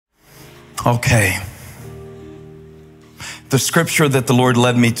Okay. The scripture that the Lord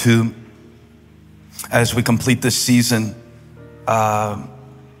led me to as we complete this season, it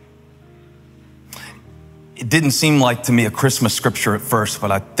didn't seem like to me a Christmas scripture at first,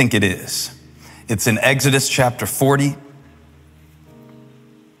 but I think it is. It's in Exodus chapter 40.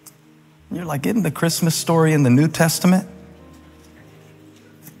 You're like, isn't the Christmas story in the New Testament?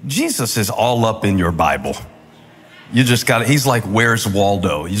 Jesus is all up in your Bible. You just got to, he's like, where's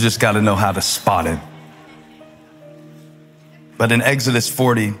Waldo? You just got to know how to spot him. But in Exodus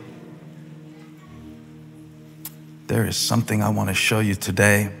 40, there is something I want to show you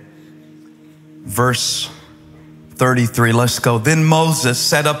today. Verse 33, let's go. Then Moses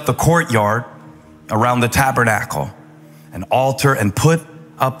set up the courtyard around the tabernacle, an altar, and put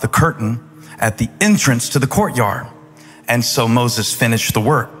up the curtain at the entrance to the courtyard. And so Moses finished the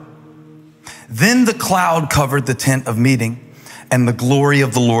work. Then the cloud covered the tent of meeting, and the glory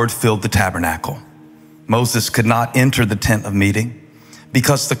of the Lord filled the tabernacle. Moses could not enter the tent of meeting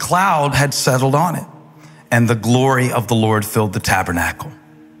because the cloud had settled on it, and the glory of the Lord filled the tabernacle.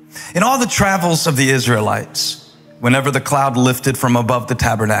 In all the travels of the Israelites, whenever the cloud lifted from above the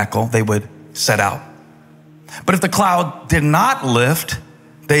tabernacle, they would set out. But if the cloud did not lift,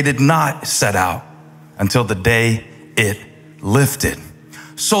 they did not set out until the day it lifted.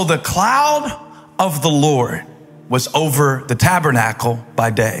 So the cloud of the Lord was over the tabernacle by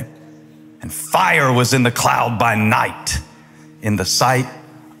day, and fire was in the cloud by night, in the sight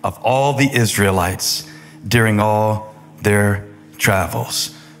of all the Israelites during all their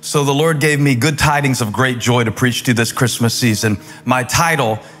travels. So the Lord gave me good tidings of great joy to preach to this Christmas season. My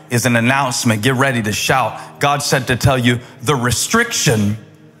title is an announcement. Get ready to shout. God said to tell you, the restriction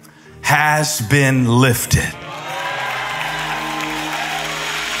has been lifted.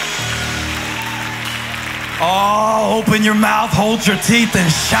 Oh, open your mouth, hold your teeth, and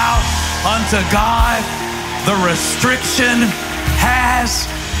shout unto God. The restriction has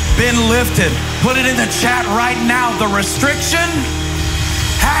been lifted. Put it in the chat right now. The restriction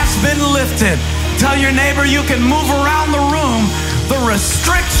has been lifted. Tell your neighbor you can move around the room. The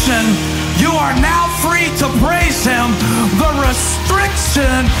restriction, you are now free to praise him. The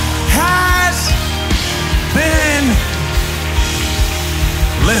restriction has been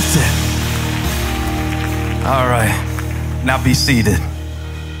lifted. All right, now be seated.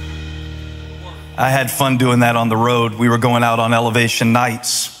 I had fun doing that on the road. We were going out on elevation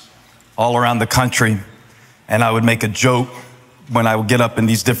nights all around the country, and I would make a joke when I would get up in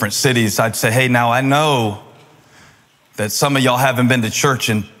these different cities. I'd say, hey, now I know that some of y'all haven't been to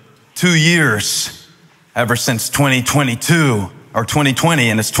church in 2 years, ever since 2022 or 2020,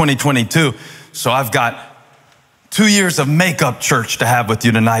 and it's 2022. So I've got 2 years of makeup church to have with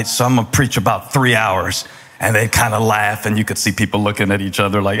you tonight. So I'm gonna preach about 3 hours. And they kind of laugh, and you could see people looking at each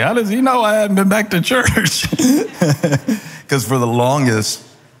other like, how does he know I hadn't been back to church? Because for the longest,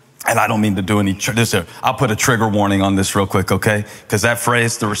 and I don't mean to do any, I'll put a trigger warning on this real quick, okay? Because that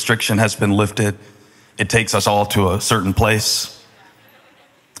phrase, the restriction has been lifted, it takes us all to a certain place.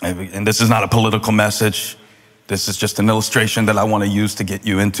 And this is not a political message. This is just an illustration that I want to use to get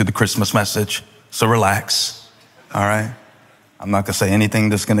you into the Christmas message. So relax, all right? I'm not going to say anything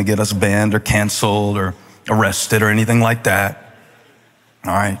that's going to get us banned or canceled or arrested or anything like that.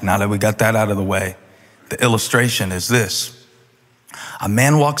 All right, now that we got that out of the way, the illustration is this. A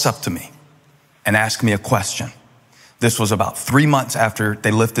man walks up to me and asks me a question. This was about 3 months after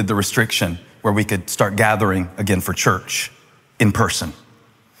they lifted the restriction where we could start gathering again for church in person.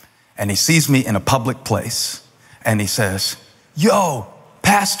 And he sees me in a public place and he says, yo,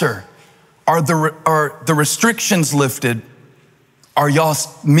 pastor, are the restrictions lifted? Are y'all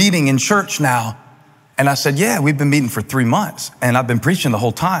meeting in church now? And I said, yeah, we've been meeting for 3 months and I've been preaching the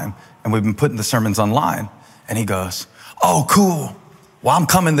whole time and we've been putting the sermons online. And he goes, oh, cool. Well, I'm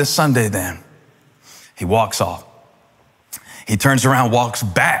coming this Sunday then. He walks off. He turns around, walks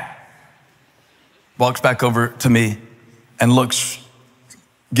back over to me and looks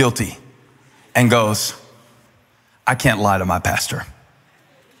guilty and goes, I can't lie to my pastor.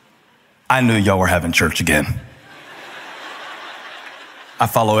 I knew y'all were having church again. I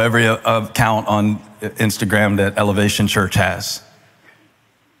follow every account on Instagram that Elevation Church has.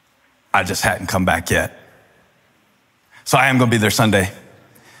 I just hadn't come back yet. So I am going to be there Sunday,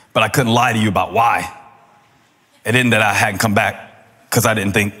 but I couldn't lie to you about why. It isn't that I hadn't come back because I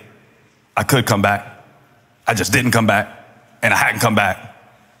didn't think I could come back. I just didn't come back and I hadn't come back.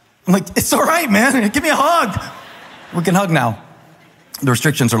 I'm like, it's all right, man. Give me a hug. We can hug now. The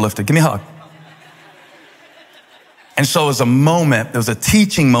restrictions are lifted. Give me a hug. And so it was a moment, it was a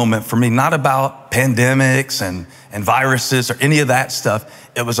teaching moment for me, not about pandemics and viruses or any of that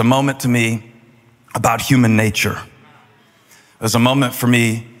stuff. It was a moment to me about human nature. It was a moment for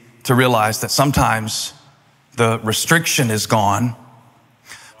me to realize that sometimes the restriction is gone,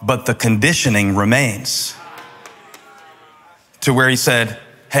 but the conditioning remains. To where he said,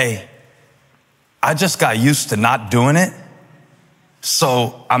 hey, I just got used to not doing it,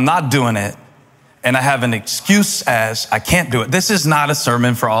 so I'm not doing it. And I have an excuse as I can't do it. This is not a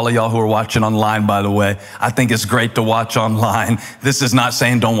sermon for all of y'all who are watching online, by the way. I think it's great to watch online. This is not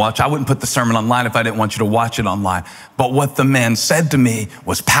saying don't watch. I wouldn't put the sermon online if I didn't want you to watch it online. But what the man said to me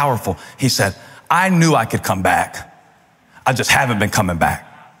was powerful. He said, I knew I could come back. I just haven't been coming back.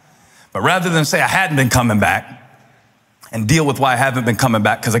 But rather than say I hadn't been coming back and deal with why I haven't been coming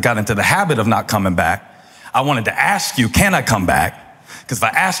back because I got into the habit of not coming back, I wanted to ask you, can I come back? Because if I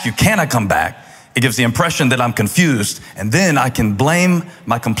ask you, can I come back? It gives the impression that I'm confused, and then I can blame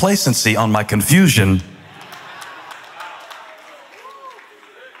my complacency on my confusion.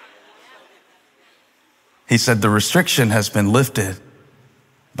 He said, the restriction has been lifted,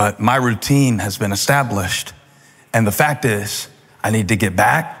 but my routine has been established. And the fact is, I need to get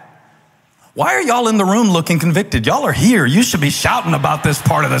back. Why are y'all in the room looking convicted? Y'all are here. You should be shouting about this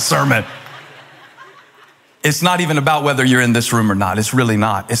part of the sermon. It's not even about whether you're in this room or not. It's really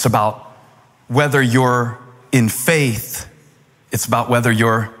not. It's about whether you're in faith. It's about whether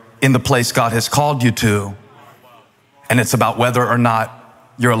you're in the place God has called you to. And it's about whether or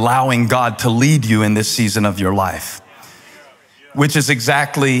not you're allowing God to lead you in this season of your life, which is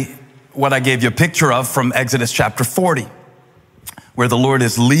exactly what I gave you a picture of from Exodus chapter 40, where the Lord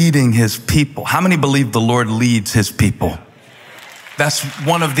is leading his people. How many believe the Lord leads his people? That's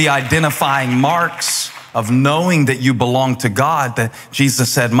one of the identifying marks of knowing that you belong to God, that Jesus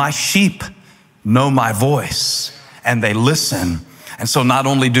said, my sheep know my voice and they listen. And so not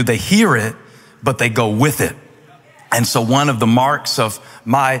only do they hear it, but they go with it. And so one of the marks of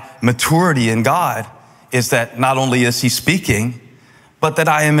my maturity in God is that not only is he speaking, but that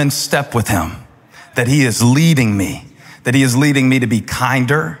I am in step with him, that he is leading me, that he is leading me to be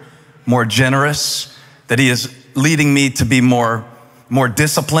kinder, more generous, that he is leading me to be more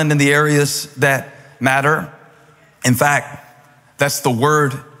disciplined in the areas that matter. In fact, that's the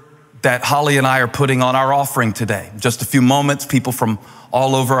word that Holly and I are putting on our offering today. Just a few moments, people from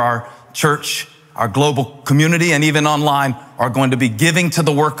all over our church, our global community, and even online are going to be giving to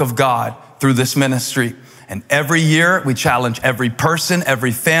the work of God through this ministry. And every year we challenge every person,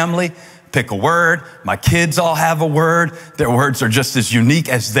 every family, pick a word. My kids all have a word. Their words are just as unique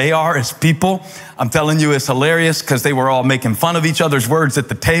as they are as people. I'm telling you, it's hilarious because they were all making fun of each other's words at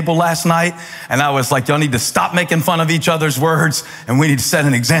the table last night. And I was like, y'all need to stop making fun of each other's words. And we need to set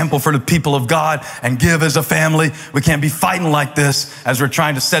an example for the people of God and give as a family. We can't be fighting like this as we're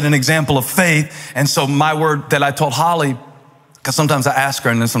trying to set an example of faith. And so my word that I told Holly, because sometimes I ask her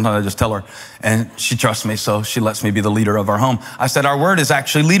and then sometimes I just tell her, and she trusts me, so she lets me be the leader of our home. I said, our word is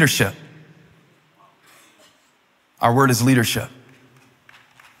actually leadership. Our word is leadership.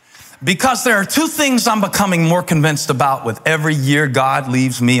 Because there are two things I'm becoming more convinced about with every year God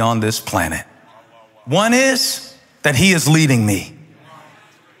leaves me on this planet. One is that he is leading me.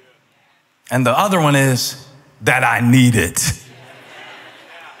 And the other one is that I need it.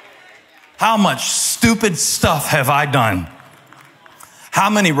 How much stupid stuff have I done?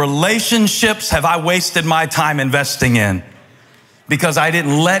 How many relationships have I wasted my time investing in because I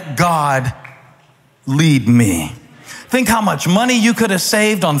didn't let God lead me? Think how much money you could have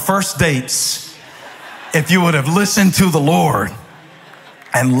saved on first dates if you would have listened to the Lord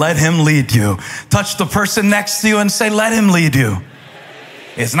and let him lead you. Touch the person next to you and say, let him lead you.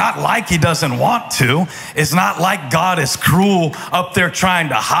 It's not like he doesn't want to. It's not like God is cruel up there trying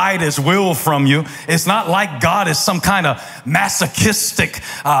to hide his will from you. It's not like God is some kind of masochistic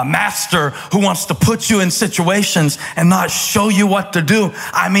master who wants to put you in situations and not show you what to do.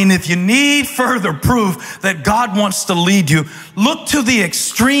 I mean, if you need further proof that God wants to lead you, look to the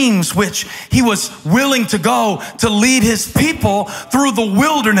extremes which he was willing to go to lead his people through the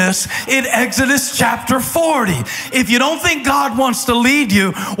wilderness in Exodus chapter 40. If you don't think God wants to lead you,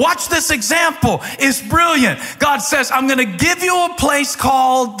 watch this example. It's brilliant. God says, I'm going to give you a place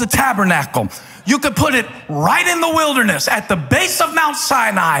called the tabernacle. You could put it right in the wilderness at the base of Mount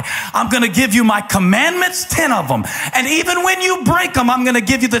Sinai. I'm going to give you my commandments, 10 of them. And even when you break them, I'm going to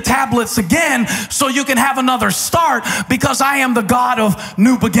give you the tablets again so you can have another start, because I am the God of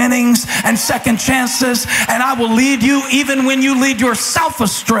new beginnings and second chances, and I will lead you even when you lead yourself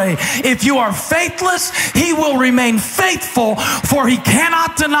astray. If you are faithless, he will remain faithful, for he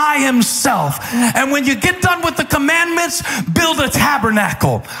cannot deny himself. And when you get done with the commandments, build a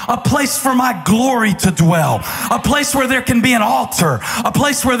tabernacle, a place for my glory to dwell, a place where there can be an altar, a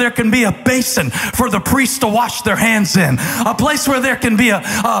place where there can be a basin for the priest to wash their hands in, a place where there can be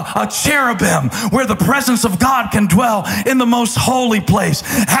a cherubim where the presence of God can dwell in the most holy place.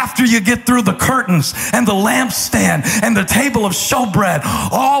 After you get through the curtains and the lampstand and the table of showbread,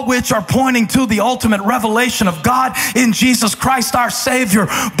 all which are pointing to the ultimate revelation of God in Jesus Christ, our Savior,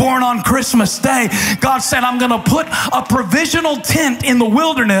 born on Christmas Day. God said, I'm going to put a provisional tent in the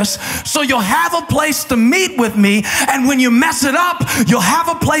wilderness so you'll have a place to meet with me. And when you mess it up, you'll have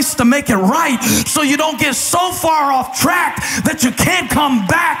a place to make it right, so you don't get so far off track that you can't come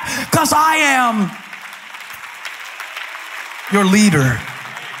back, because I am your leader.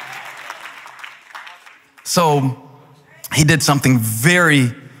 So he did something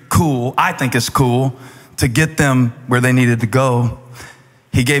very cool, I think is cool, to get them where they needed to go.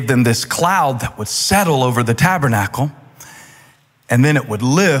 He gave them this cloud that would settle over the tabernacle, and then it would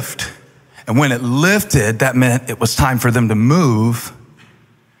lift. And when it lifted, that meant it was time for them to move.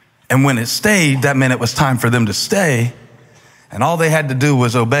 And when it stayed, that meant it was time for them to stay. And all they had to do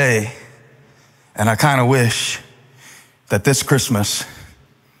was obey. And I kind of wish that this Christmas,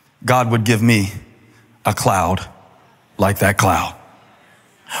 God would give me a cloud like that cloud.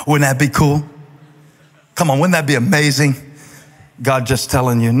 Wouldn't that be cool? Come on, wouldn't that be amazing? God just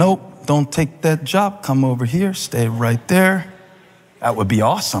telling you, nope, don't take that job. Come over here, stay right there. That would be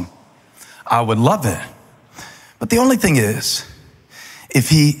awesome. I would love it. But the only thing is, if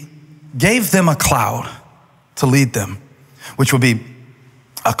he gave them a cloud to lead them, which would be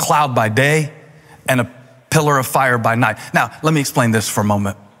a cloud by day and a pillar of fire by night. Now, let me explain this for a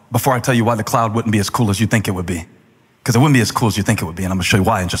moment before I tell you why the cloud wouldn't be as cool as you think it would be. Because it wouldn't be as cool as you think it would be, and I'm going to show you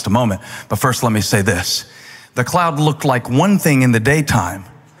why in just a moment. But first, let me say this. The cloud looked like one thing in the daytime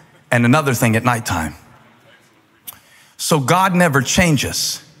and another thing at nighttime. So God never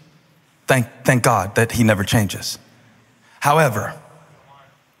changes. Thank God that he never changes. However,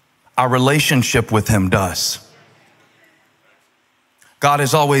 our relationship with him does. God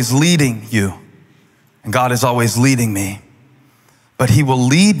is always leading you, and God is always leading me. But he will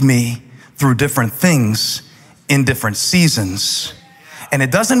lead me through different things in different seasons. And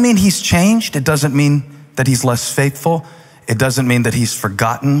it doesn't mean he's changed. It doesn't mean that he's less faithful. It doesn't mean that he's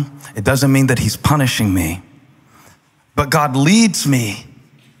forgotten. It doesn't mean that he's punishing me. But God leads me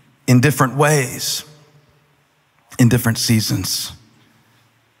in different ways, in different seasons.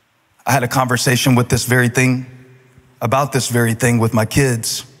 I had a conversation about this very thing with my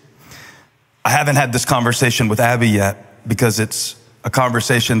kids. I haven't had this conversation with Abby yet, because it's a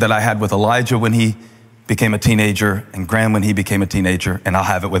conversation that I had with Elijah when he became a teenager and Graham when he became a teenager, and I'll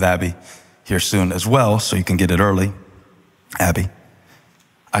have it with Abby here soon as well, so you can get it early. Abby,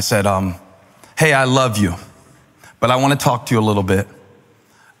 I said, hey, I love you, but I want to talk to you a little bit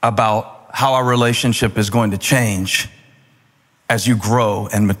about how our relationship is going to change as you grow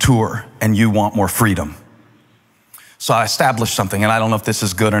and mature and you want more freedom. So I established something, and I don't know if this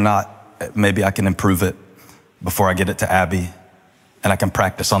is good or not. Maybe I can improve it before I get it to Abby, and I can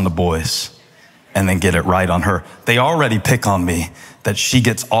practice on the boys and then get it right on her. They already pick on me that she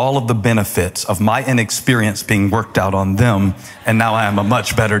gets all of the benefits of my inexperience being worked out on them, and now I am a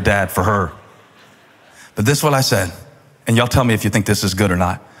much better dad for her. But this is what I said, and y'all tell me if you think this is good or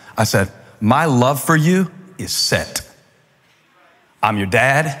not. I said, my love for you is set. I'm your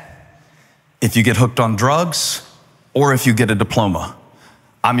dad if you get hooked on drugs or if you get a diploma.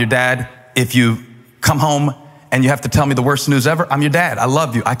 I'm your dad if you come home and you have to tell me the worst news ever. I'm your dad. I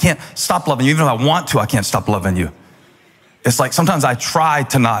love you. I can't stop loving you. Even if I want to, I can't stop loving you. It's like sometimes I try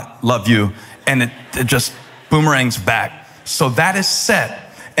to not love you, and it just boomerangs back. So that is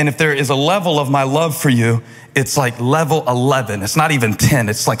set. And if there is a level of my love for you, it's like level 11. It's not even 10.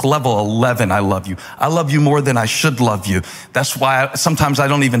 It's like level 11. I love you. I love you more than I should love you. That's why sometimes I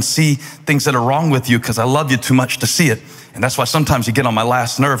don't even see things that are wrong with you, because I love you too much to see it. And that's why sometimes you get on my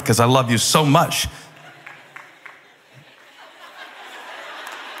last nerve, because I love you so much.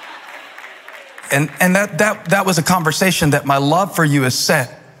 And that was a conversation that my love for you is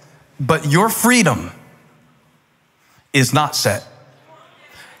set, but your freedom is not set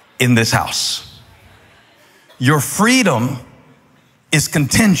in this house. Your freedom is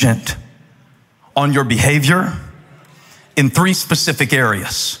contingent on your behavior in 3 specific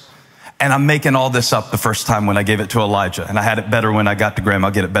areas. And I'm making all this up the first time when I gave it to Elijah. And I had it better when I got to Graham.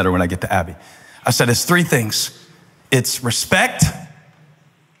 I'll get it better when I get to Abby. I said, it's 3 things. It's respect.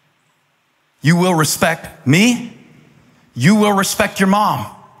 You will respect me. You will respect your mom.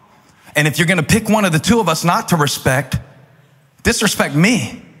 And if you're going to pick one of the 2 of us not to respect, disrespect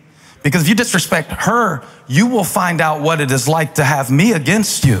me. Because if you disrespect her, you will find out what it is like to have me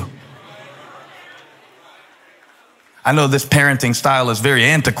against you. I know this parenting style is very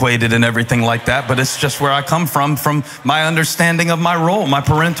antiquated and everything like that, but it's just where I come from my understanding of my role, my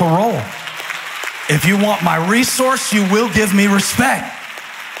parental role. If you want my resource, you will give me respect.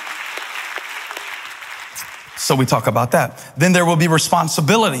 So we talk about that. Then there will be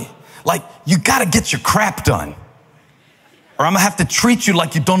responsibility. Like, you got to get your crap done. Or I'm going to have to treat you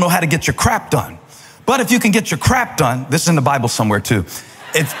like you don't know how to get your crap done. But if you can get your crap done, this is in the Bible somewhere too.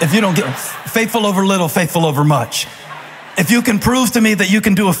 If you don't get faithful over little, faithful over much. If you can prove to me that you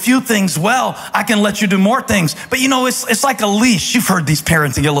can do a few things well, I can let you do more things. But you know, it's like a leash. You've heard these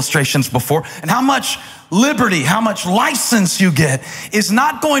parenting illustrations before. And how much liberty, how much license you get is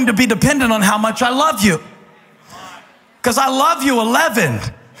not going to be dependent on how much I love you. Because I love you 11,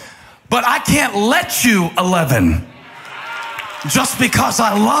 but I can't let you 11 just because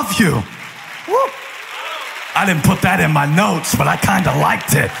I love you. Woo. I didn't put that in my notes, but I kind of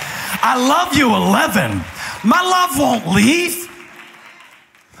liked it. I love you 11. My love won't leave,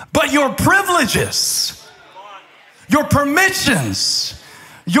 but your privileges, your permissions,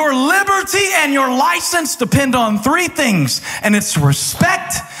 your liberty, and your license depend on 3 things, and it's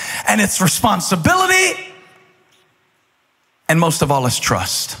respect, and it's responsibility, and most of all, it's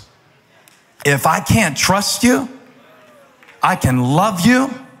trust. If I can't trust you, I can love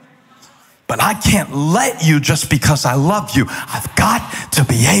you, but I can't let you just because I love you. I've got to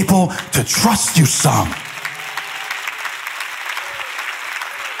be able to trust you some.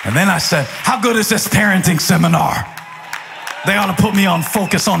 And then I said, how good is this parenting seminar? They ought to put me on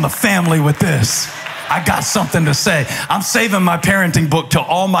Focus on the Family with this. I got something to say. I'm saving my parenting book till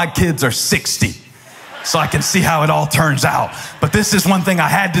all my kids are 60 so I can see how it all turns out. But this is one thing I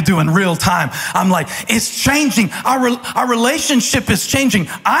had to do in real time. I'm like, it's changing. Our relationship is changing.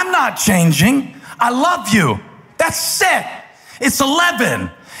 I'm not changing. I love you. That's set. It's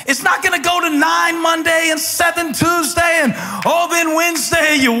 11. It's not going to go to 9 Monday and 7 Tuesday and then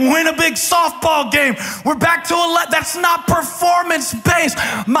Wednesday you win a big softball game. We're back to 11. That's not performance-based.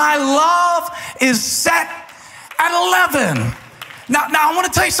 My love is set at 11. Now I want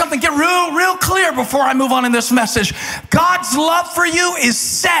to tell you something. Get real clear before I move on in this message. God's love for you is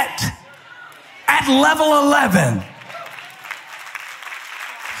set at level 11.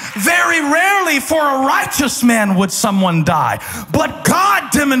 Very rarely for a righteous man would someone die. But God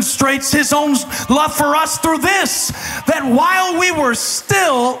demonstrates his own love for us through this, that while we were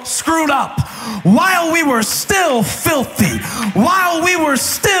still screwed up, while we were still filthy, while we were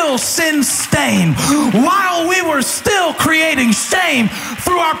still sin-stained, while we were still creating shame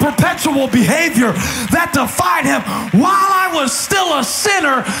through our perpetual behavior that defied him, while I was still a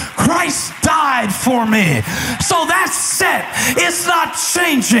sinner, Christ died for me. So that's set. It's not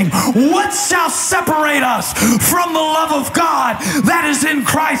changing. What shall separate us from the love of God that is in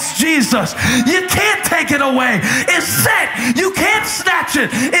Christ Jesus? You can't take it away. It's set. You can't snatch it.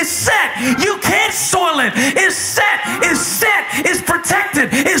 It's set. You can't soil it. It's set. It's set. It's protected.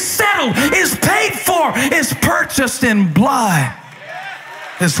 It's settled. It's paid for. It's purchased in blood.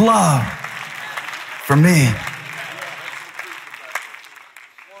 His love for me.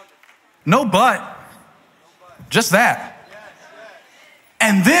 No but. Just that.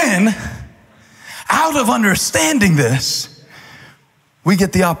 And then, out of understanding this, we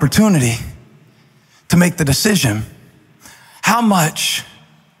get the opportunity to make the decision. How much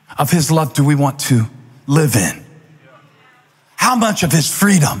of his love do we want to live in? How much of his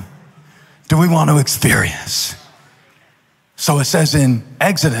freedom do we want to experience? So it says in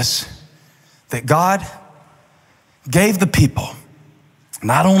Exodus that God gave the people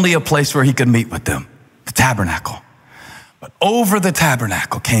not only a place where he could meet with them, the tabernacle, but over the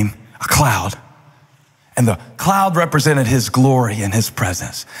tabernacle came a cloud, and the cloud represented his glory and his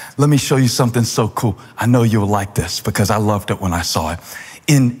presence. Let me show you something so cool. I know you'll like this because I loved it when I saw it.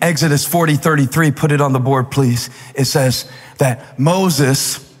 In Exodus 40:33, put it on the board, please. It says that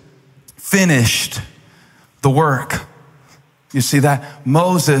Moses finished the work. You see that?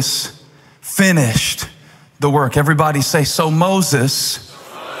 Moses finished the work. Everybody say, so Moses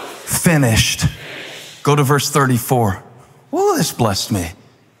finished. Go to verse 34. Well, this blessed me.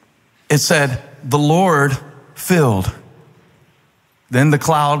 It said, the Lord filled Then the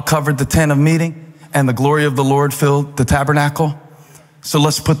cloud covered the tent of meeting, and the glory of the Lord filled the tabernacle. So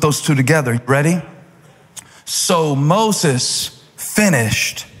let's put those two together. Ready? So Moses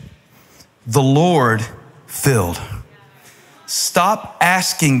finished, the Lord filled. Stop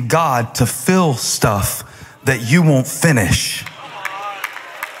asking God to fill stuff that you won't finish.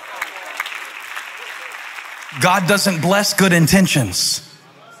 God doesn't bless good intentions.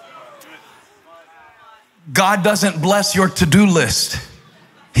 God doesn't bless your to-do list.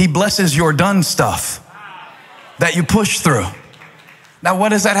 He blesses your done stuff that you push through. Now, what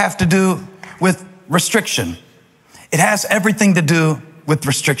does that have to do with restriction? It has everything to do with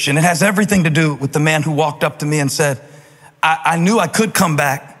restriction. It has everything to do with the man who walked up to me and said, I knew I could come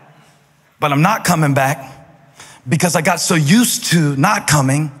back, but I'm not coming back because I got so used to not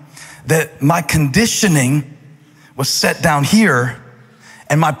coming that my conditioning was set down here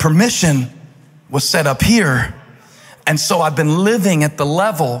and my permission was set up here. And so I've been living at the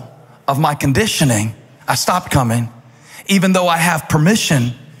level of my conditioning. I stopped coming, even though I have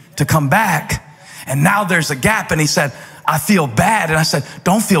permission to come back. And now there's a gap. And he said, I feel bad. And I said,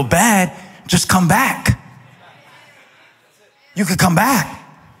 don't feel bad. Just come back. You could come back.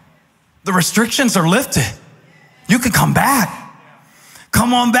 The restrictions are lifted. You can come back.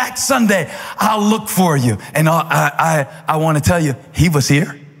 Come on back Sunday. I'll look for you. And I want to tell you, he was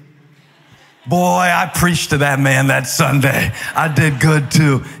here. Boy, I preached to that man that Sunday. I did good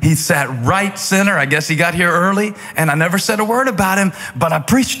too. He sat right center. I guess he got here early, and I never said a word about him, but I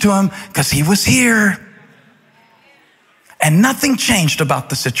preached to him because he was here. And nothing changed about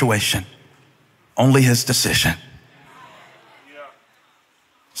the situation, only his decision.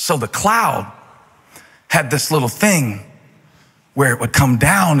 So the cloud had this little thing where it would come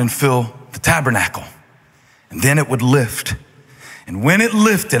down and fill the tabernacle, and then it would lift. And when it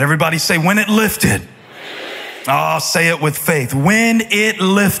lifted, everybody say, when it lifted. Oh, say it with faith. When it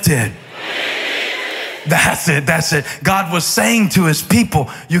lifted. That's it. That's it. God was saying to his people,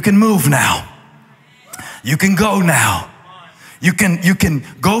 you can move now. You can go now. You can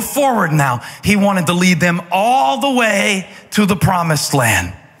go forward now. He wanted to lead them all the way to the promised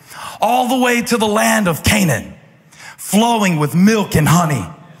land, all the way to the land of Canaan, flowing with milk and honey.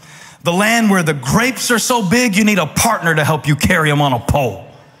 The land where the grapes are so big, you need a partner to help you carry them on a pole.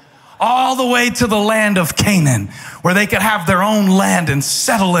 All the way to the land of Canaan, where they could have their own land and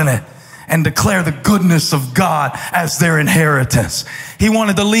settle in it and declare the goodness of God as their inheritance. He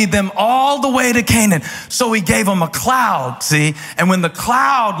wanted to lead them all the way to Canaan. So he gave them a cloud, see? And when the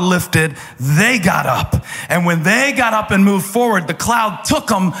cloud lifted, they got up. And when they got up and moved forward, the cloud took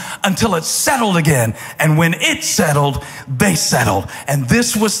them until it settled again. And when it settled, they settled. And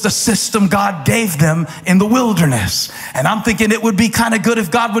this was the system God gave them in the wilderness. And I'm thinking it would be kind of good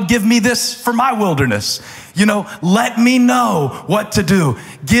if God would give me this for my wilderness. You know, let me know what to do.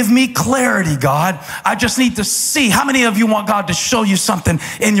 Give me clarity, God. I just need to see. How many of you want God to show you something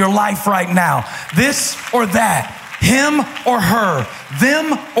in your life right now? This or that. Him or her.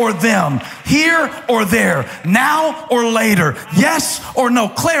 Them or them. Here or there. Now or later. Yes or no.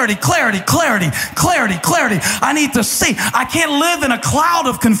 Clarity, clarity, clarity, clarity, clarity. I need to see. I can't live in a cloud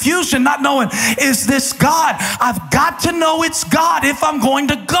of confusion not knowing, is this God? I've got to know it's God if I'm going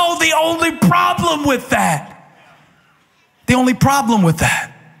to go. The only problem with that,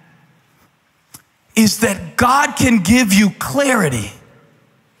 is that God can give you clarity.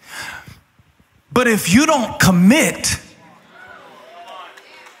 But if you don't commit,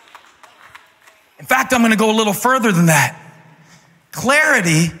 in fact, I'm going to go a little further than that.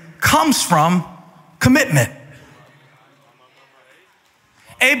 Clarity comes from commitment.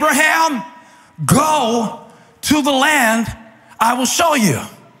 Abraham, go to the land I will show you.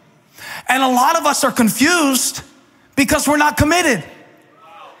 And a lot of us are confused because we're not committed.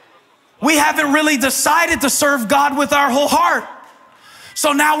 We haven't really decided to serve God with our whole heart.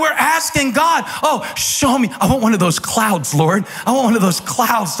 So now we're asking God, oh, show me. I want one of those clouds, Lord. I want one of those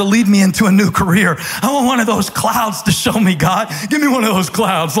clouds to lead me into a new career. I want one of those clouds to show me, God. Give me one of those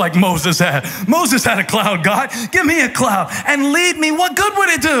clouds like Moses had. Moses had a cloud, God. Give me a cloud and lead me. What good would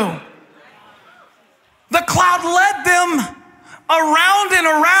it do? The cloud led them around and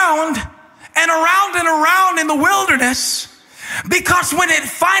around and around and around in the wilderness, because when it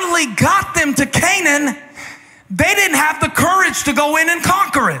finally got them to Canaan, they didn't have the courage to go in and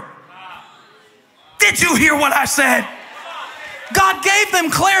conquer it. Did you hear what I said? God gave them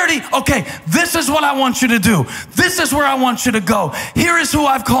clarity. Okay, this is what I want you to do. This is where I want you to go. Here is who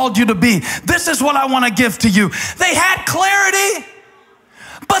I've called you to be. This is what I want to give to you. They had clarity,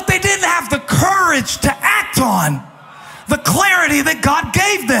 but they didn't have the courage to act on the clarity that God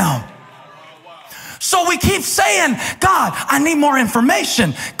gave them. So we keep saying, God, I need more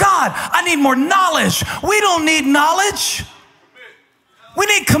information. God, I need more knowledge. We don't need knowledge. We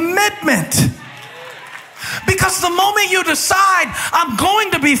need commitment. Because the moment you decide, I'm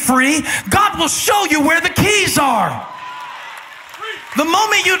going to be free, God will show you where the keys are. The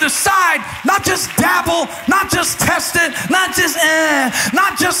moment you decide, not just dabble, not just test it, not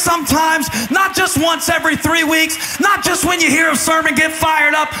just sometimes, not just once every 3 weeks, not just when you hear a sermon get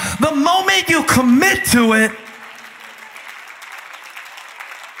fired up. The moment you commit to it,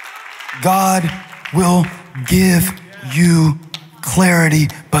 God will give you clarity,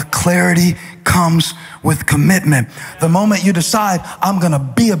 but clarity comes with commitment. The moment you decide, I'm going to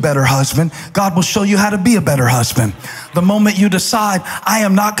be a better husband, God will show you how to be a better husband. The moment you decide, I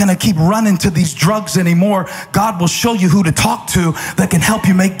am not going to keep running to these drugs anymore, God will show you who to talk to that can help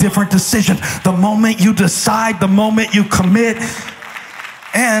you make different decisions. The moment you decide, the moment you commit,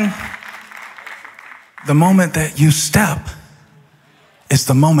 and the moment that you step is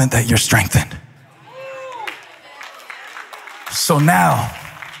the moment that you're strengthened. So now,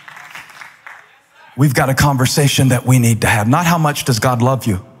 we've got a conversation that we need to have. Not how much does God love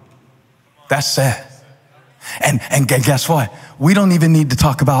you. That's sad. And guess what? We don't even need to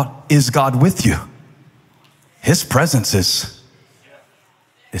talk about, is God with you? His presence is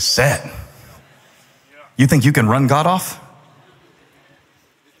set. You think you can run God off?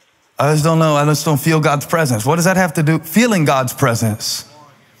 I just don't know. I just don't feel God's presence. What does that have to do? Feeling God's presence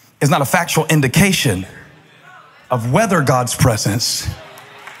is not a factual indication of whether God's presence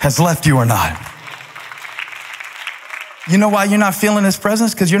has left you or not. You know why you're not feeling his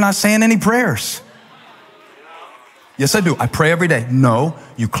presence? Because you're not saying any prayers. Yes, I do. I pray every day. No,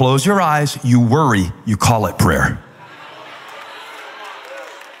 you close your eyes, you worry, you call it prayer.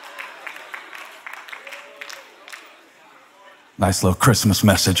 Nice little Christmas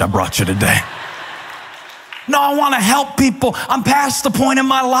message I brought you today. No, I want to help people. I'm past the point in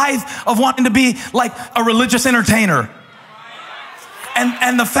my life of wanting to be like a religious entertainer.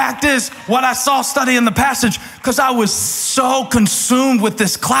 And the fact is, what I saw studying the passage, because I was so consumed with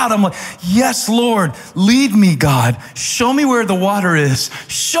this cloud, I'm like, yes, Lord, lead me, God. Show me where the water is.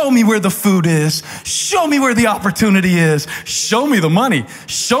 Show me where the food is. Show me where the opportunity is. Show me the money.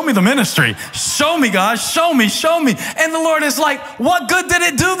 Show me the ministry. Show me, God. Show me, show me. And the Lord is like, what good did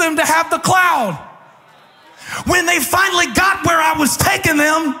it do them to have the cloud? When they finally got where I was taking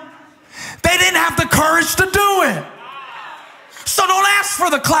them, they didn't have the courage to do it. So don't ask for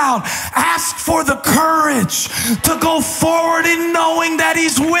the cloud. Ask for the courage to go forward in knowing that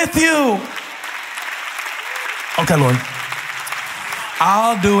he's with you. Okay, Lord,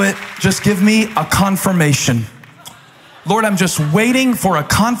 I'll do it. Just give me a confirmation. Lord, I'm just waiting for a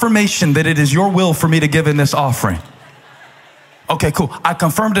confirmation that it is your will for me to give in this offering. Okay, cool. I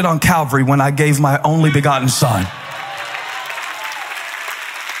confirmed it on Calvary when I gave my only begotten son.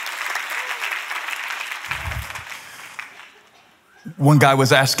 One guy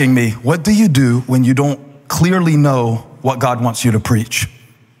was asking me, what do you do when you don't clearly know what God wants you to preach?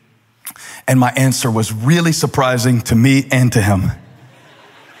 And my answer was really surprising to me and to him.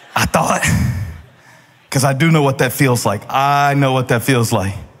 I thought, because I do know what that feels like. I know what that feels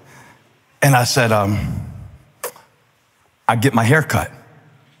like. And I said, I get my hair cut.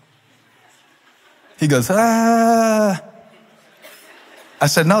 He goes, I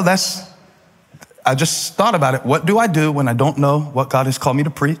said, no, I just thought about it. What do I do when I don't know what God has called me to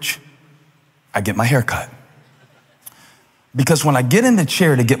preach? I get my hair cut. Because when I get in the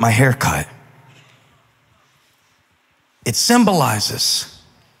chair to get my hair cut, it symbolizes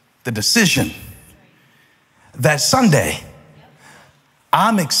the decision that Sunday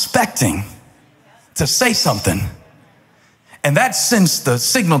I'm expecting to say something, and that sends the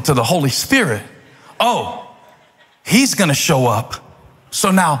signal to the Holy Spirit. Oh, he's going to show up.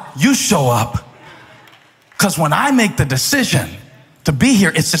 So now you show up. Because when I make the decision to be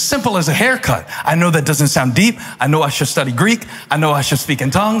here, it's as simple as a haircut. I know that doesn't sound deep. I know I should study Greek. I know I should speak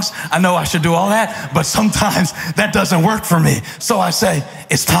in tongues. I know I should do all that. But sometimes that doesn't work for me. So I say,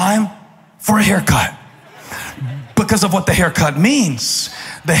 it's time for a haircut. Because of what the haircut means.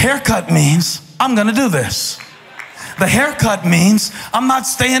 The haircut means I'm going to do this. The haircut means I'm not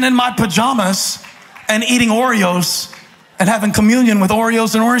staying in my pajamas and eating Oreos and having communion with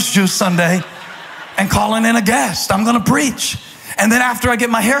Oreos and orange juice Sunday and calling in a guest. I'm going to preach. And then after I get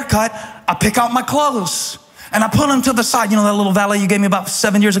my hair cut, I pick out my clothes and I put them to the side. You know that little valet you gave me about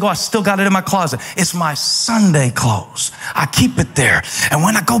 7 years ago? I still got it in my closet. It's my Sunday clothes. I keep it there. And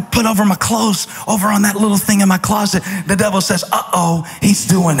when I go put over my clothes over on that little thing in my closet, the devil says, uh-oh, he's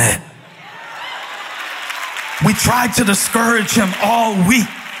doing it. We tried to discourage him all week.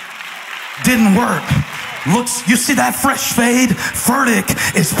 Didn't work. Looks, you see that fresh fade? Furtick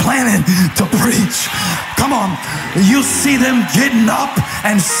is planning to preach. Come on. You see them getting up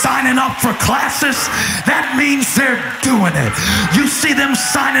and signing up for classes? That means they're doing it. You see them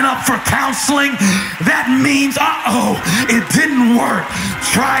signing up for counseling? That means, it didn't work.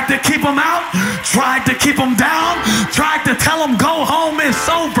 Tried to keep them out, tried to keep them down, tried to tell them go home, it's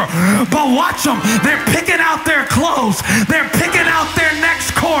over. But watch them. They're picking out their clothes. They're picking out their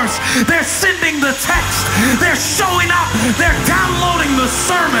next course. They're sending the text. They're showing up. They're downloading the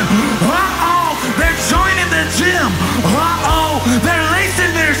sermon. They're joining the gym. They're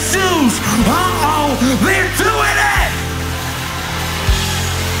lacing their shoes. They're doing it.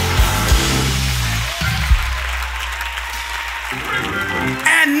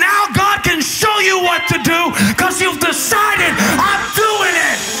 And now God can show you what to do because you've decided, I'm doing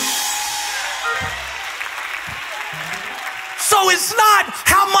it. So it's not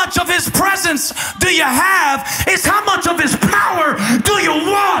how much of his presence do you have, it's how much of his power do you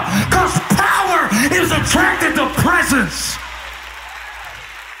want, because power is attracted to presence.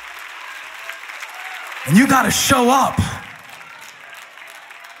 And you got to show up.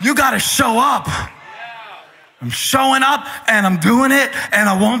 You got to show up. I'm showing up and I'm doing it and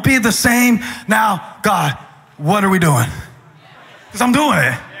I won't be the same. Now, God, what are we doing? Because I'm doing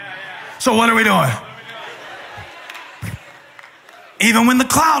it. So what are we doing? Even when the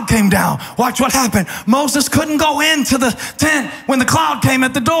cloud came down, watch what happened. Moses couldn't go into the tent when the cloud came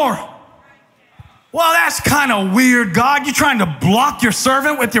at the door. Well, that's kind of weird, God. You're trying to block your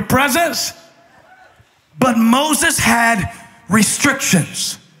servant with your presence? But Moses had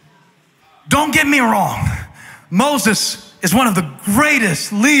restrictions. Don't get me wrong. Moses is one of the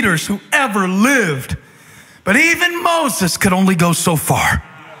greatest leaders who ever lived. But even Moses could only go so far.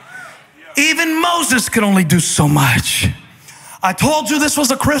 Even Moses could only do so much. I told you this was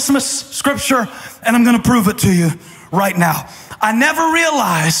a Christmas scripture, and I'm going to prove it to you right now. I never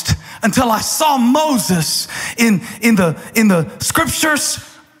realized until I saw Moses in the scriptures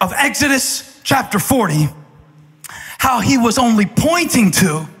of Exodus chapter 40, how he was only pointing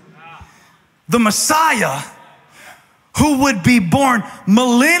to the Messiah who would be born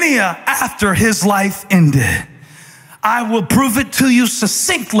millennia after his life ended. I will prove it to you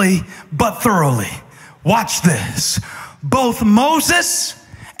succinctly but thoroughly. Watch this. Both Moses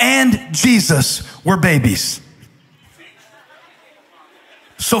and Jesus were babies.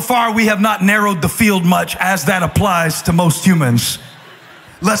 So far, we have not narrowed the field much as that applies to most humans.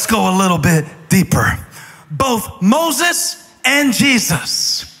 Let's go a little bit deeper. Both Moses and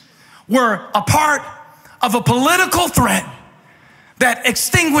Jesus were a part of a political threat that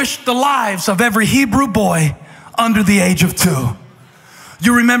extinguished the lives of every Hebrew boy under the age of 2.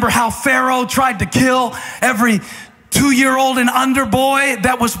 You remember how Pharaoh tried to kill every 2-year-old and under boy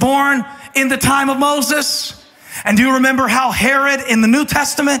that was born in the time of Moses? And do you remember how Herod in the New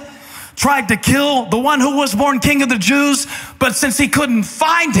Testament tried to kill the one who was born king of the Jews? But since he couldn't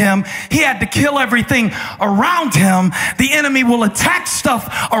find him, he had to kill everything around him. The enemy will attack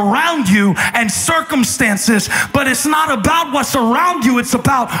stuff around you and circumstances, but it's not about what's around you. It's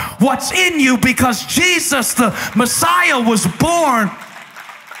about what's in you, because Jesus, the Messiah, was born.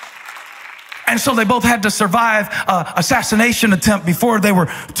 And so they both had to survive an assassination attempt before they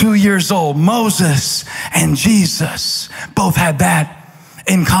were 2 years old. Moses and Jesus both had that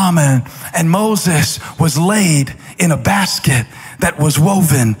in common. And Moses was laid in a basket that was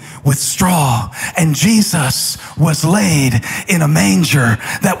woven with straw. And Jesus was laid in a manger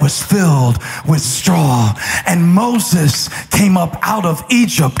that was filled with straw. And Moses came up out of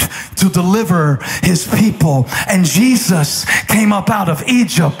Egypt to deliver his people. And Jesus came up out of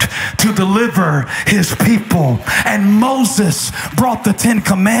Egypt to deliver his people. And Moses brought the 10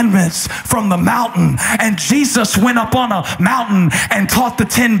 Commandments from the mountain. And Jesus went up on a mountain and taught the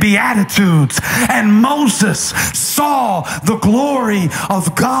 10 Beatitudes. And Moses saw the glory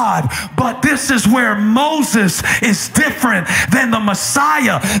of God. But this is where Moses is different than the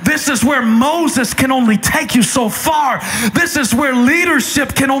Messiah. This is where Moses can only take you so far. This is where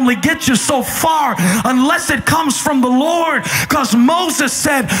leadership can only get you so far unless it comes from the Lord. Because Moses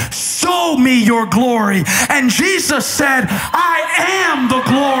said, show me your glory. And Jesus said, I am the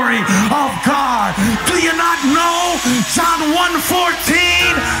glory of God. Do you not know John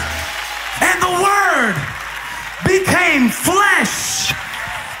 1:14? And the Word became flesh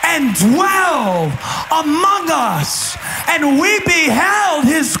and dwelled among us, and we beheld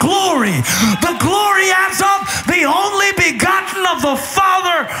his glory, the glory as of the only begotten of the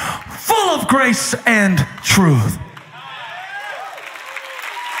Father, full of grace and truth.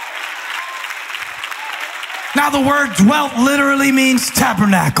 Now the word dwelt literally means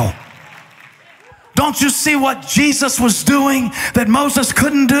tabernacle. Don't you see what Jesus was doing that Moses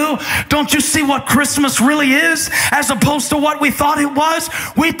couldn't do? Don't you see what Christmas really is as opposed to what we thought it was?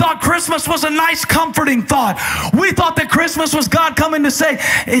 We thought Christmas was a nice, comforting thought. We thought that Christmas was God coming to say,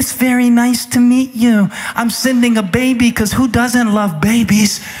 it's very nice to meet you. I'm sending a baby because who doesn't love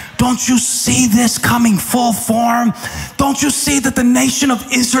babies? Don't you see this coming full form? Don't you see that the nation of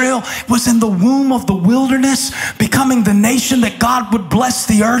Israel was in the womb of the wilderness, becoming the nation that God would bless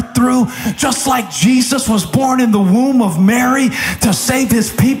the earth through, just like Jesus was born in the womb of Mary to save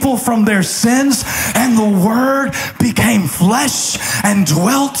his people from their sins, and the Word became flesh and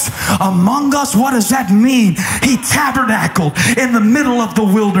dwelt among us? What does that mean? He tabernacled in the middle of the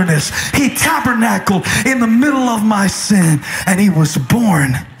wilderness. He tabernacled in the middle of my sin, and he was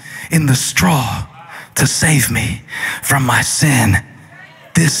born in the straw to save me from my sin.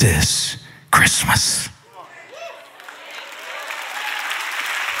 This is Christmas.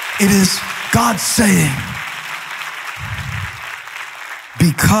 It is God saying,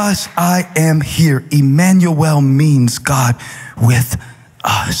 because I am here. Emmanuel means God with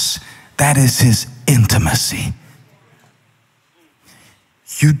us. That is his intimacy.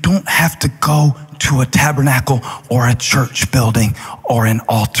 You don't have to go to a tabernacle or a church building or an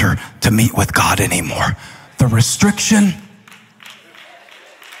altar to meet with God anymore. The restriction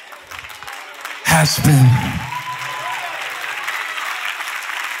has been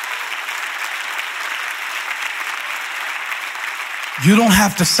You don't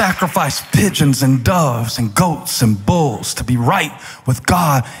have to sacrifice pigeons and doves and goats and bulls to be right with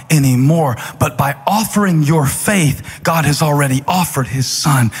God anymore. But by offering your faith, God has already offered his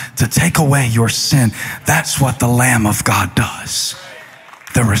Son to take away your sin. That's what the Lamb of God does.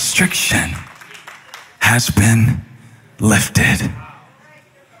 The restriction has been lifted.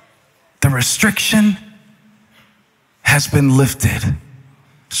 The restriction has been lifted.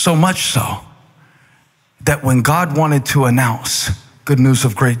 So much so that when God wanted to announce good news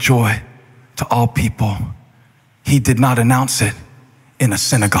of great joy to all people, he did not announce it in a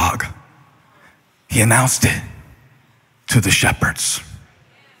synagogue. He announced it to the shepherds.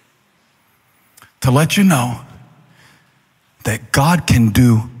 To let you know that God can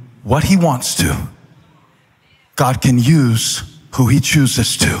do what he wants to. God can use who he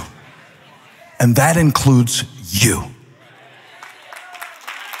chooses to. And that includes you.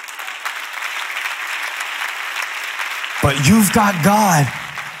 But you've got God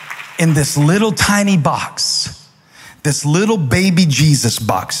in this little tiny box, this little baby Jesus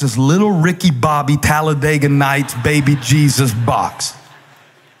box, this little Ricky Bobby Talladega Nights baby Jesus box.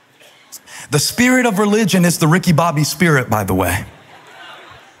 The spirit of religion is the Ricky Bobby spirit, by the way.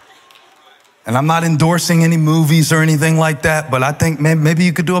 And I'm not endorsing any movies or anything like that, but I think maybe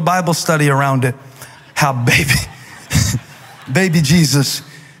you could do a Bible study around it. How baby Jesus.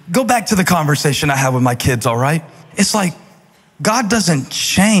 Go back to the conversation I had with my kids, all right? It's like God doesn't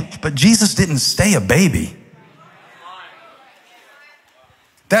change, but Jesus didn't stay a baby.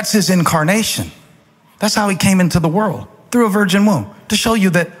 That's his incarnation. That's how he came into the world, through a virgin womb, to show you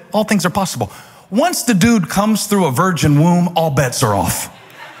that all things are possible. Once the dude comes through a virgin womb, all bets are off.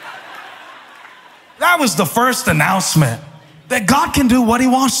 That was the first announcement that God can do what he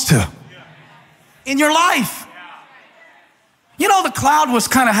wants to in your life. You know, the cloud was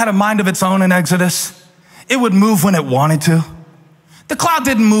kind of had a mind of its own in Exodus. It would move when it wanted to. The cloud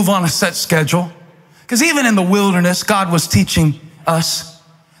didn't move on a set schedule, because even in the wilderness, God was teaching us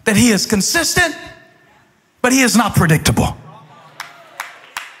that he is consistent, but he is not predictable.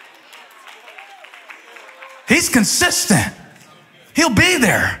 He's consistent. He'll be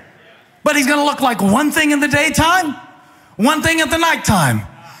there, but he's going to look like one thing in the daytime, one thing at the nighttime.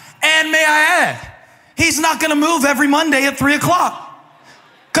 And may I add, he's not going to move every Monday at 3 o'clock.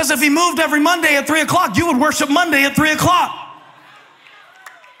 Because if he moved every Monday at 3 o'clock, you would worship Monday at 3 o'clock.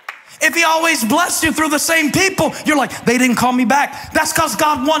 If he always blessed you through the same people, you're like, they didn't call me back. That's because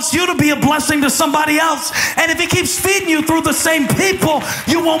God wants you to be a blessing to somebody else. And if he keeps feeding you through the same people,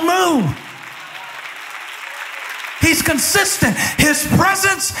 you won't move. He's consistent. His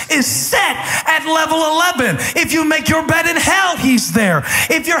presence is set at level 11. If you make your bed in hell, he's there.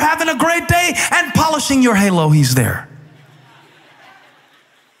 If you're having a great day and polishing your halo, he's there.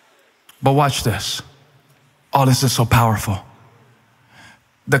 But watch this. Oh, this is so powerful.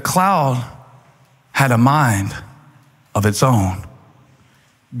 The cloud had a mind of its own.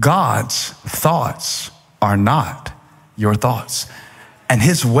 God's thoughts are not your thoughts, and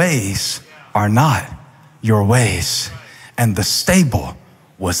his ways are not your ways. And the stable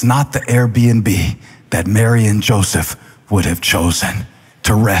was not the Airbnb that Mary and Joseph would have chosen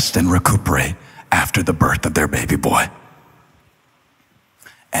to rest and recuperate after the birth of their baby boy.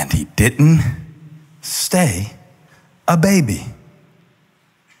 And he didn't stay a baby.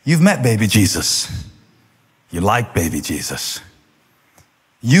 You've met baby Jesus. You like baby Jesus.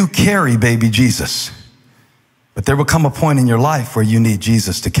 You carry baby Jesus. But there will come a point in your life where you need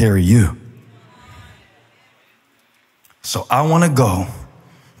Jesus to carry you. So I want to go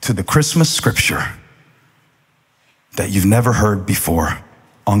to the Christmas scripture that you've never heard before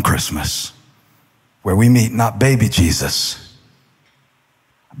on Christmas, where we meet not baby Jesus,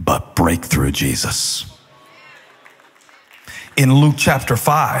 but breakthrough Jesus. In Luke chapter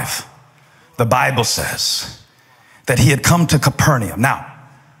 5, the Bible says that he had come to Capernaum. Now,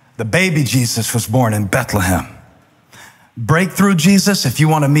 the baby Jesus was born in Bethlehem. Breakthrough Jesus, if you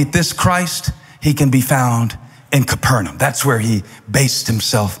want to meet this Christ, he can be found in Capernaum. That's where he based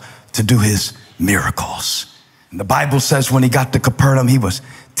himself to do his miracles. And the Bible says when he got to Capernaum, he was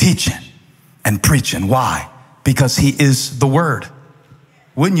teaching and preaching. Why? Because he is the word.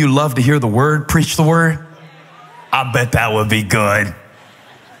 Wouldn't you love to hear the word preach the word? I bet that would be good.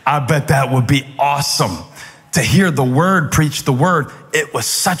 I bet that would be awesome to hear the word preach the word. It was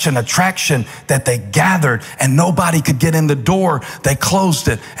such an attraction that they gathered and nobody could get in the door. They closed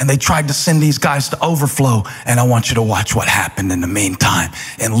it and they tried to send these guys to overflow. And I want you to watch what happened in the meantime.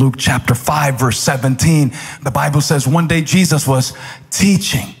 In Luke chapter 5, verse 17, the Bible says one day Jesus was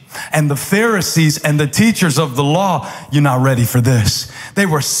teaching. And the Pharisees and the teachers of the law, you're not ready for this. They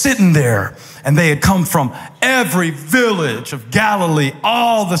were sitting there and they had come from every village of Galilee,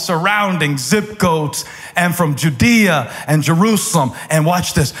 all the surrounding zip codes, and from Judea and Jerusalem. And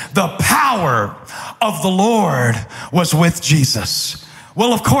watch this. The power of the Lord was with Jesus.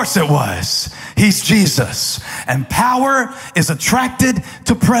 Well, of course it was. He's Jesus. And power is attracted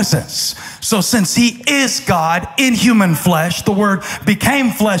to presence. So since he is God in human flesh, the word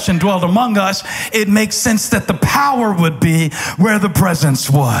became flesh and dwelt among us, it makes sense that the power would be where the presence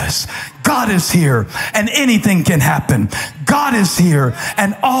was. God is here and anything can happen. God is here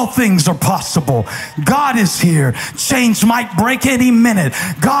and all things are possible. God is here. Change might break any minute.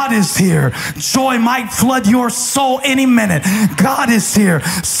 God is here. Joy might flood your soul any minute. God is here.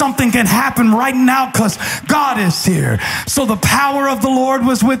 Something can happen right now because God is here. So the power of the Lord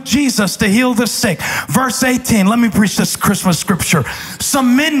was with Jesus to heal the sick. Verse 18, let me preach this Christmas scripture.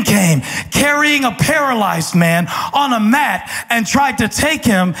 Some men came carrying a paralyzed man on a mat and tried to take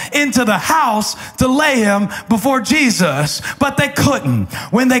him into the house to lay him before Jesus, but they couldn't.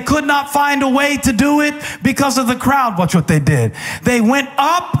 When they could not find a way to do it because of the crowd, watch what they did. They went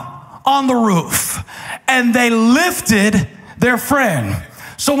up on the roof and they lifted their friend.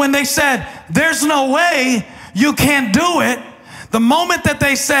 So when they said, there's no way, you can't do it, the moment that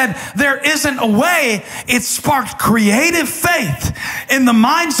they said there isn't a way, it sparked creative faith in the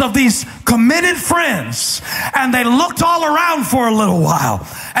minds of these committed friends. And they looked all around for a little while.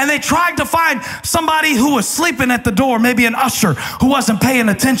 And they tried to find somebody who was sleeping at the door, maybe an usher who wasn't paying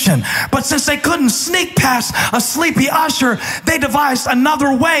attention. But since they couldn't sneak past a sleepy usher, they devised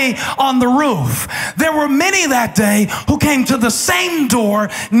another way on the roof. There were many that day who came to the same door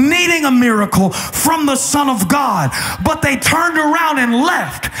needing a miracle from the Son of God. But they turned around and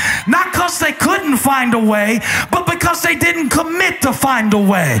left, not because they couldn't find a way, but because they didn't commit to find a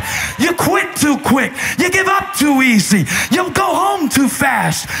way. You quit too quick. You give up too easy. You go home too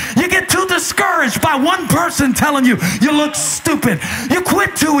fast. You get too discouraged by one person telling you you look stupid. You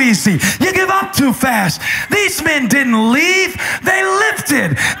quit too easy. You give up too fast. These men didn't leave. They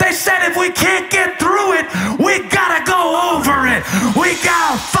lifted. They said, if we can't get through it, we gotta go over it. We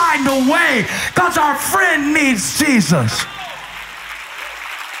gotta find a way because our friend needs Jesus.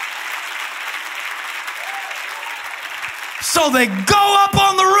 So they go up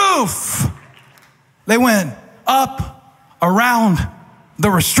on the roof. They went up around the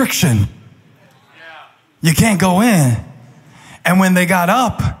restriction. You can't go in. And when they got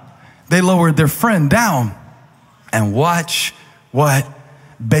up, they lowered their friend down. And watch what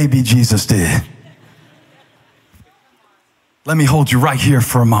baby Jesus did. Let me hold you right here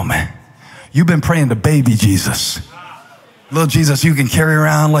for a moment. You've been praying to baby Jesus. Little Jesus you can carry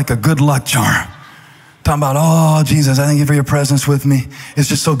around like a good luck charm. Talking about, oh, Jesus, I thank you for your presence with me. It's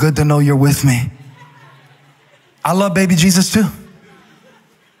just so good to know you're with me. I love baby Jesus too.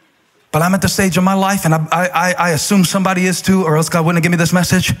 But I'm at the stage of my life, and I assume somebody is too, or else God wouldn't have given me this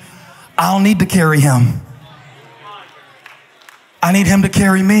message. I don't need to carry him. I need him to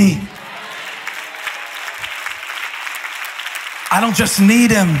carry me. I don't just need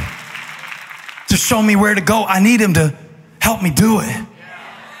him to show me where to go. I need him to help me do it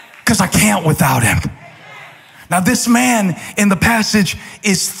because I can't without him. Now, this man in the passage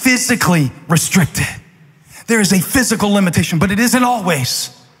is physically restricted. There is a physical limitation, but it isn't always.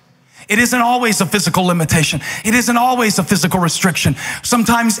 It isn't always a physical limitation. It isn't always a physical restriction.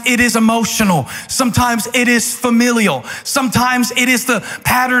 Sometimes it is emotional. Sometimes it is familial. Sometimes it is the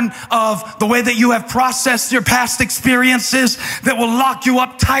pattern of the way that you have processed your past experiences that will lock you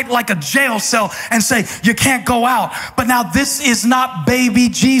up tight like a jail cell and say, you can't go out. But now this is not baby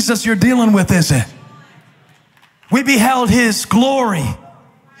Jesus you're dealing with, is it? We beheld his glory.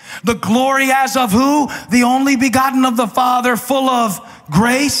 The glory as of who? The only begotten of the Father, full of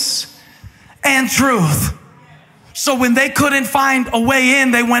grace and truth. So when they couldn't find a way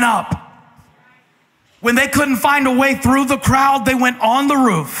in, they went up. When they couldn't find a way through the crowd, they went on the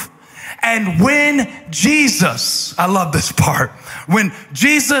roof. And when Jesus, I love this part, when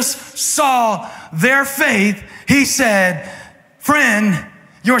Jesus saw their faith, he said, friend,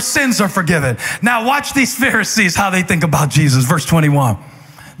 your sins are forgiven. Now watch these Pharisees, how they think about Jesus. Verse 21.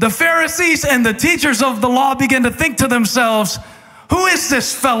 The Pharisees and the teachers of the law began to think to themselves, who is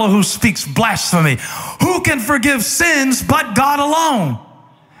this fellow who speaks blasphemy? Who can forgive sins but God alone?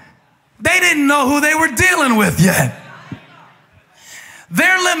 They didn't know who they were dealing with yet.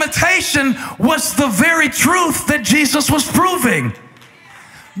 Their limitation was the very truth that Jesus was proving,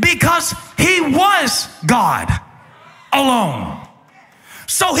 because he was God alone.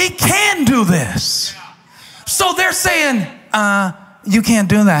 So he can do this. So they're saying, you can't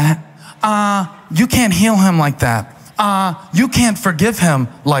do that. You can't heal him like that. You can't forgive him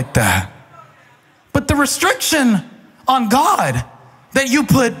like that. But the restriction on God that you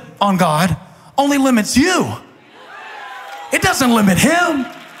put on God only limits you. It doesn't limit him.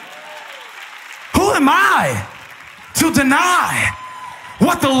 Who am I to deny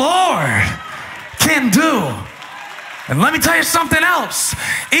what the Lord can do? And let me tell you something else.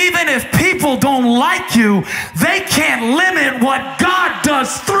 Even if people don't like you, they can't limit what God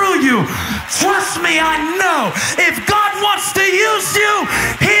does through you. Trust me, I know. If God wants to use you,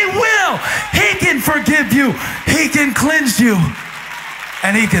 he will. He can forgive you. He can cleanse you.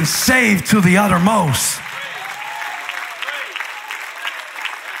 And he can save to the uttermost.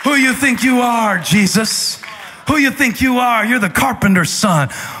 Who you think you are, Jesus? Who you think you are? You're the carpenter's son.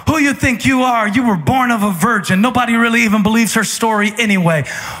 Who you think you are? You were born of a virgin. Nobody really even believes her story anyway.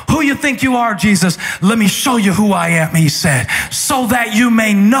 Who you think you are, Jesus? Let me show you who I am, he said, so that you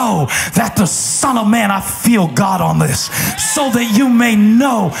may know that the Son of Man, I feel God on this, so that you may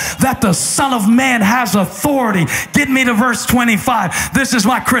know that the Son of Man has authority. Get me to verse 25. This is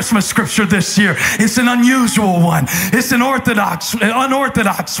my Christmas scripture this year. It's an unusual one. It's an unorthodox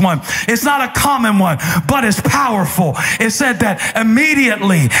one. It's not a common one, but it's powerful. It said that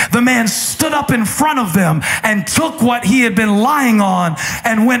immediately the man stood up in front of them and took what he had been lying on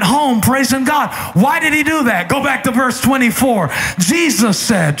and went home praising God. Why did he do that? Go back to verse 24. Jesus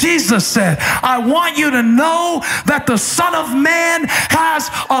said, I want you to know that the Son of Man has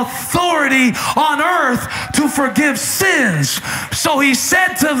authority on earth to forgive sins. So he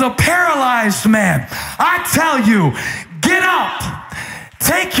said to the paralyzed man, I tell you, get up,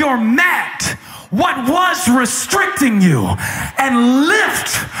 take your mat, what was restricting you, and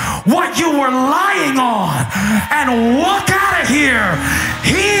lift what you were lying on, and walk out of here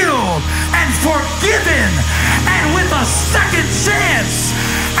healed and forgiven, and with a second chance,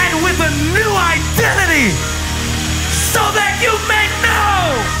 and with a new identity, so that you may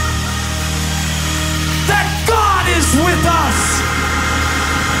know that God is with us.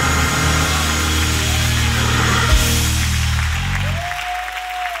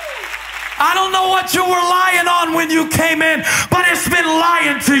 I don't know what you were lying on when you came in, but it's been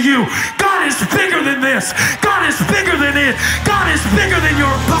lying to you. God is bigger than this. God is bigger than it. God is bigger than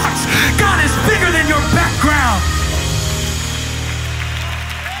your box. God is bigger than your background.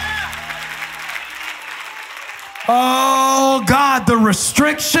 Oh God, the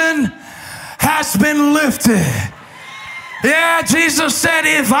restriction has been lifted. Yeah, Jesus said,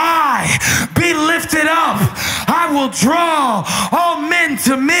 if I be lifted up, I will draw all men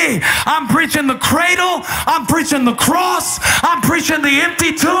to me. I'm preaching the cradle. I'm preaching the cross. I'm preaching the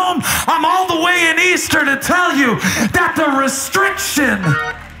empty tomb. I'm all the way in Easter to tell you that the restriction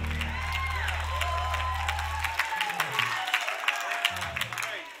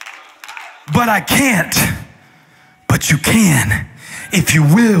but I can't. But you can, if you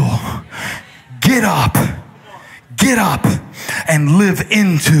will. Get up. Get up and live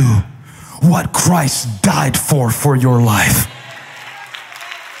into what Christ died for your life.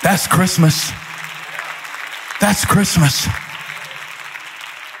 That's Christmas. That's Christmas.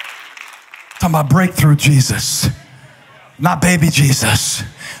 Talking about breakthrough Jesus, not baby Jesus.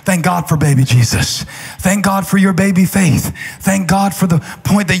 Thank God for baby Jesus. Thank God for your baby faith. Thank God for the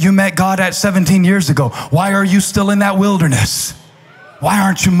point that you met God at 17 years ago. Why are you still in that wilderness? Why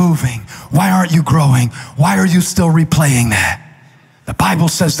aren't you moving? Why aren't you growing? Why are you still replaying that? The Bible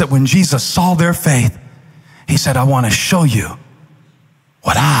says that when Jesus saw their faith, he said, I want to show you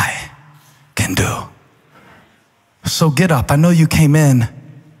what I can do. So get up. I know you came in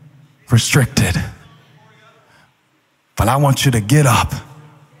restricted, but I want you to get up.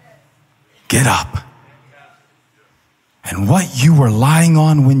 Get up. And what you were lying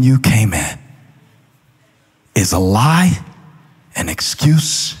on when you came in is a lie, an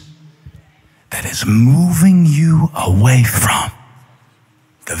excuse that is moving you away from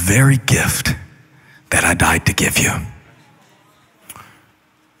the very gift that I died to give you.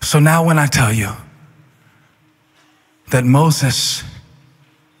 So now when I tell you that Moses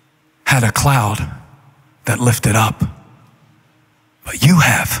had a cloud that lifted up, but you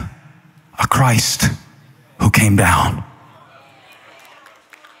have a Christ who came down.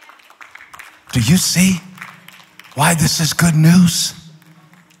 Do you see why this is good news?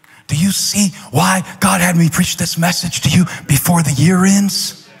 Do you see why God had me preach this message to you before the year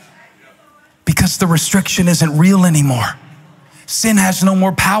ends? Because the restriction isn't real anymore. Sin has no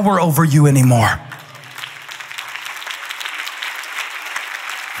more power over you anymore.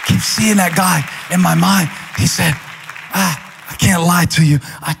 I keep seeing that guy in my mind. He said, I can't lie to you.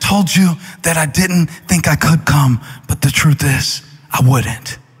 I told you that I didn't think I could come, but the truth is, I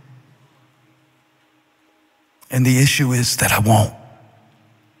wouldn't. And the issue is that I won't.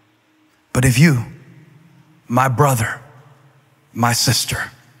 But if you, my brother, my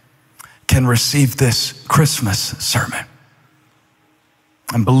sister, can receive this Christmas sermon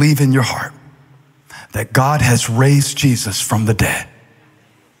and believe in your heart that God has raised Jesus from the dead,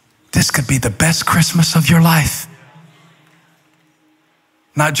 this could be the best Christmas of your life.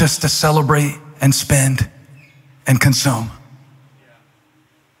 Not just to celebrate and spend and consume,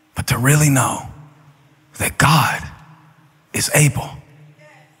 but to really know that God is able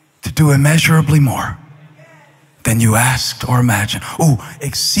to do immeasurably more than you asked or imagined. Ooh,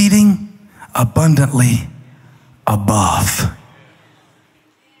 exceeding abundantly above.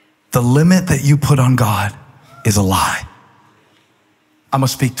 The limit that you put on God is a lie. I'm gonna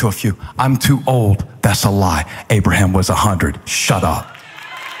speak to a few. I'm too old. That's a lie. Abraham was 100. Shut up.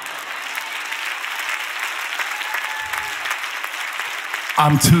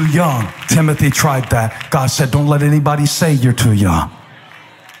 I'm too young. Timothy tried that. God said, don't let anybody say you're too young.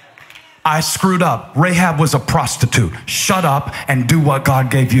 I screwed up. Rahab was a prostitute. Shut up and do what God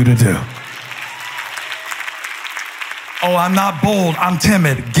gave you to do. Oh, I'm not bold. I'm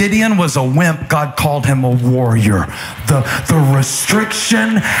timid. Gideon was a wimp. God called him a warrior. The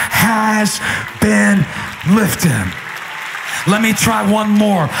restriction has been lifted. Let me try one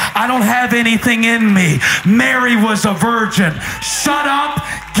more. I don't have anything in me. Mary was a virgin. Shut up,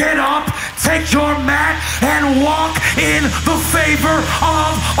 get up, take your mat, and walk in the favor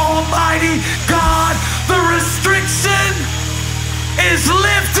of Almighty God. The restriction is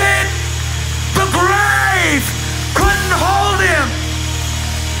lifted. The grave couldn't hold him.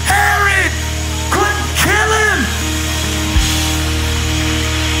 Herod couldn't kill him.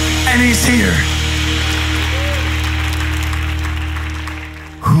 And he's here.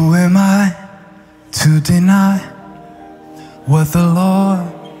 Who am I to deny what the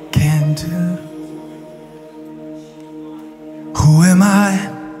Lord can do? Who am I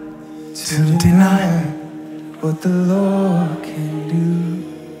to deny what the Lord can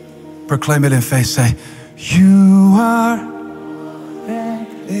do? Proclaim it in faith. Say, you are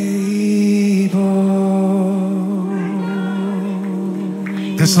able.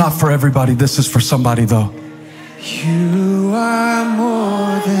 This is not for everybody. This is for somebody, though. You are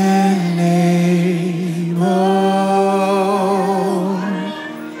more than able.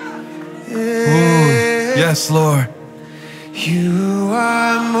 Ooh, yes, Lord. You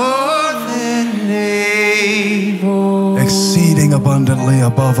are more than able. Exceeding abundantly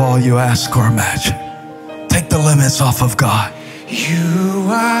above all you ask or imagine. Take the limits off of God. You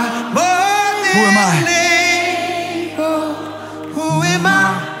are more than able. Who am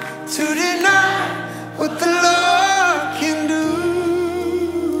I to deny what the Lord can do?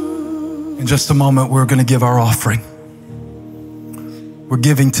 In just a moment, we're going to give our offering. We're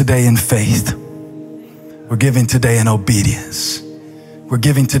giving today in faith. We're giving today in obedience. We're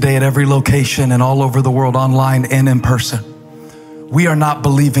giving today at every location and all over the world, online and in person. We are not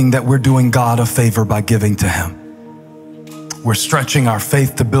believing that we're doing God a favor by giving to Him. We're stretching our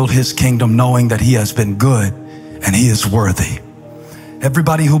faith to build His kingdom, knowing that He has been good and He is worthy.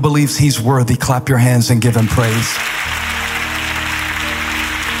 Everybody who believes He's worthy, clap your hands and give Him praise.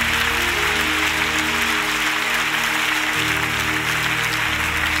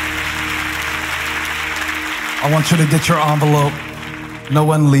 I want you to get your envelope. No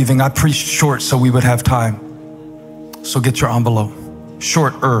one leaving. I preached short so we would have time. So get your envelope.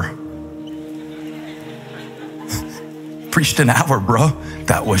 Shorter. Preached an hour, bro.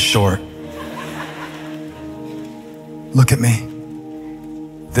 That was short. Look at me.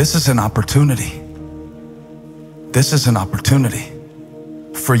 This is an opportunity. This is an opportunity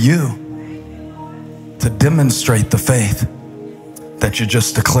for you to demonstrate the faith that you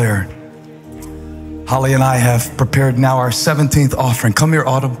just declared. Holly and I have prepared now our 17th offering. Come here,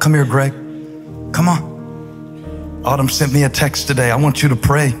 Autumn. Come here, Greg. Come on. Autumn sent me a text today. I want you to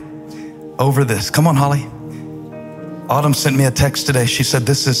pray over this. Come on, Holly. Autumn sent me a text today. She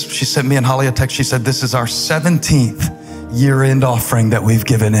sent me and Holly a text. She said, this is our 17th year-end offering that we've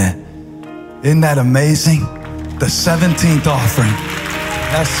given in. Isn't that amazing? The 17th offering.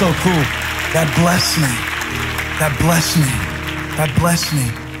 That's so cool. That blessed me. That blessed me. That blessed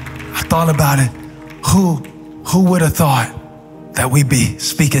me. I thought about it. Who would have thought that we'd be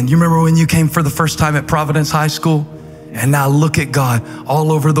speaking? You remember when you came for the first time at Providence High School? And now look at God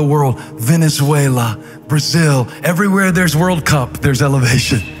all over the world. Venezuela, Brazil, everywhere there's World Cup, there's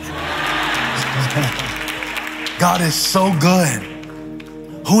Elevation. God is so good.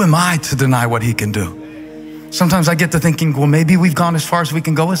 Who am I to deny what he can do? Sometimes I get to thinking, well, maybe we've gone as far as we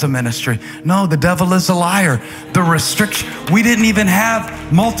can go as a ministry. No, the devil is a liar. The restriction, we didn't even have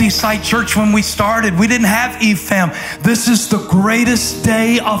multi-site church when we started. We didn't have EFAM. This is the greatest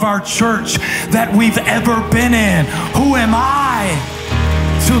day of our church that we've ever been in. Who am I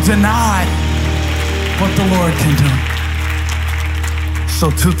to deny what the Lord can do?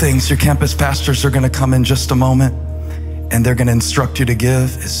 So two things, your campus pastors are going to come in just a moment and they're going to instruct you to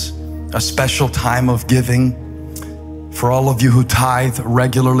give is a special time of giving. For all of you who tithe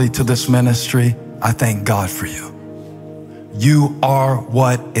regularly to this ministry, I thank God for you. You are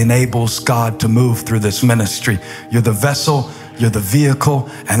what enables God to move through this ministry. You're the vessel, you're the vehicle,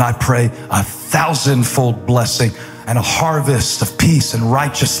 and I pray 1,000-fold blessing and a harvest of peace and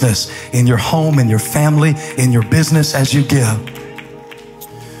righteousness in your home, in your family, in your business as you give.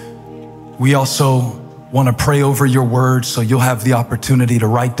 We also want to pray over your word, so you'll have the opportunity to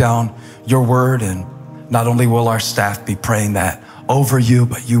write down your word, and not only will our staff be praying that over you,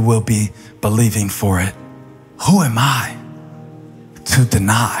 but you will be believing for it. Who am I to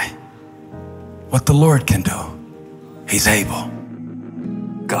deny what the Lord can do? He's able.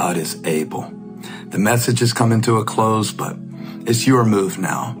 God is able. The message is coming to a close, but it's your move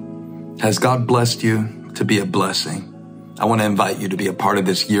now. Has God blessed you to be a blessing? I want to invite you to be a part of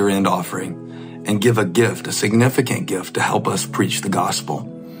this year-end offering and give a gift, a significant gift, to help us preach the gospel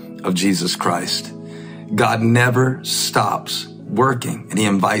of Jesus Christ. God never stops working, and he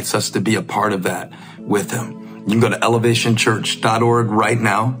invites us to be a part of that with him. You can go to elevationchurch.org right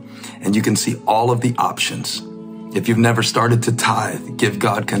now, and you can see all of the options. If you've never started to tithe, give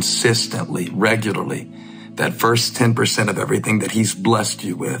God consistently, regularly, that first 10% of everything that he's blessed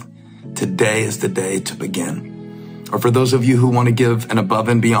you with. Today is the day to begin. Or for those of you who want to give an above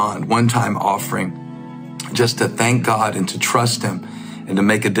and beyond one-time offering, just to thank God and to trust him and to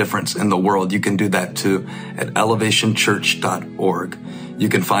make a difference in the world, you can do that too at elevationchurch.org. You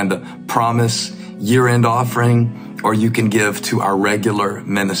can find the Promise year-end offering, or you can give to our regular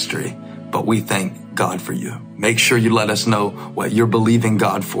ministry. But we thank God for you. Make sure you let us know what you're believing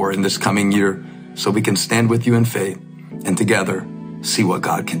God for in this coming year, so we can stand with you in faith and together see what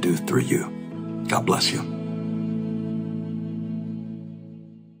God can do through you. God bless you.